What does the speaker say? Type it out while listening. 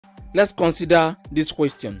let's consider this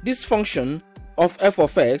question. This function of f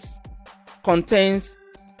of x contains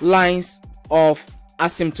lines of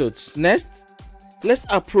asymptotes. Next, let's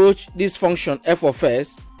approach this function f of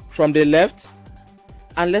s from the left,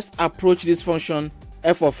 and let's approach this function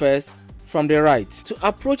f of s from the right. To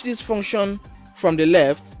approach this function from the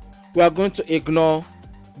left, we are going to ignore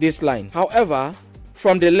this line. However,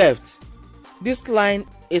 from the left, this line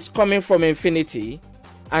is coming from infinity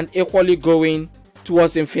and equally going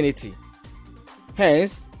towards infinity.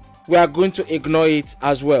 Hence, we are going to ignore it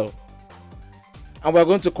as well, and we are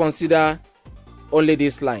going to consider only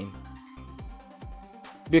this line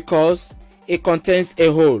because it contains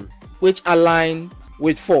a hole which aligns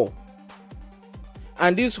with 4,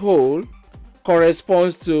 and this hole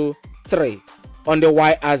corresponds to 3 on the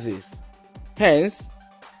y-axis. Hence,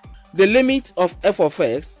 the limit of f of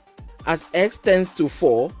x as x tends to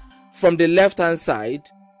 4 from the left hand side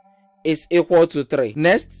is equal to 3.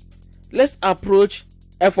 Next, let's approach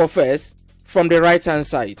f of s from the right hand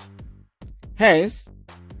side. Hence,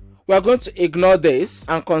 we are going to ignore this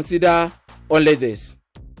and consider only this.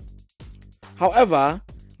 However,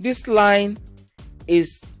 this line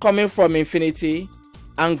is coming from infinity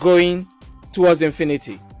and going towards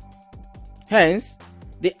infinity. Hence,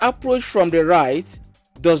 the approach from the right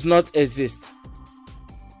does not exist.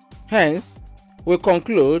 Hence, we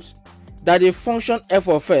conclude that the function f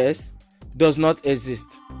of s does not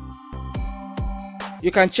exist.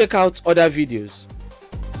 You can check out other videos.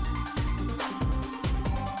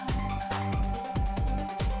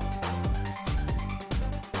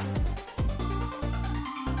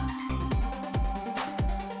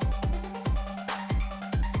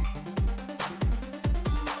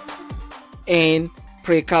 In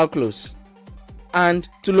Precalculus. And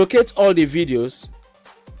to locate all the videos,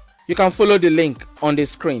 you can follow the link on the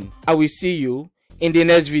screen. I will see you in the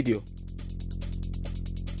next video.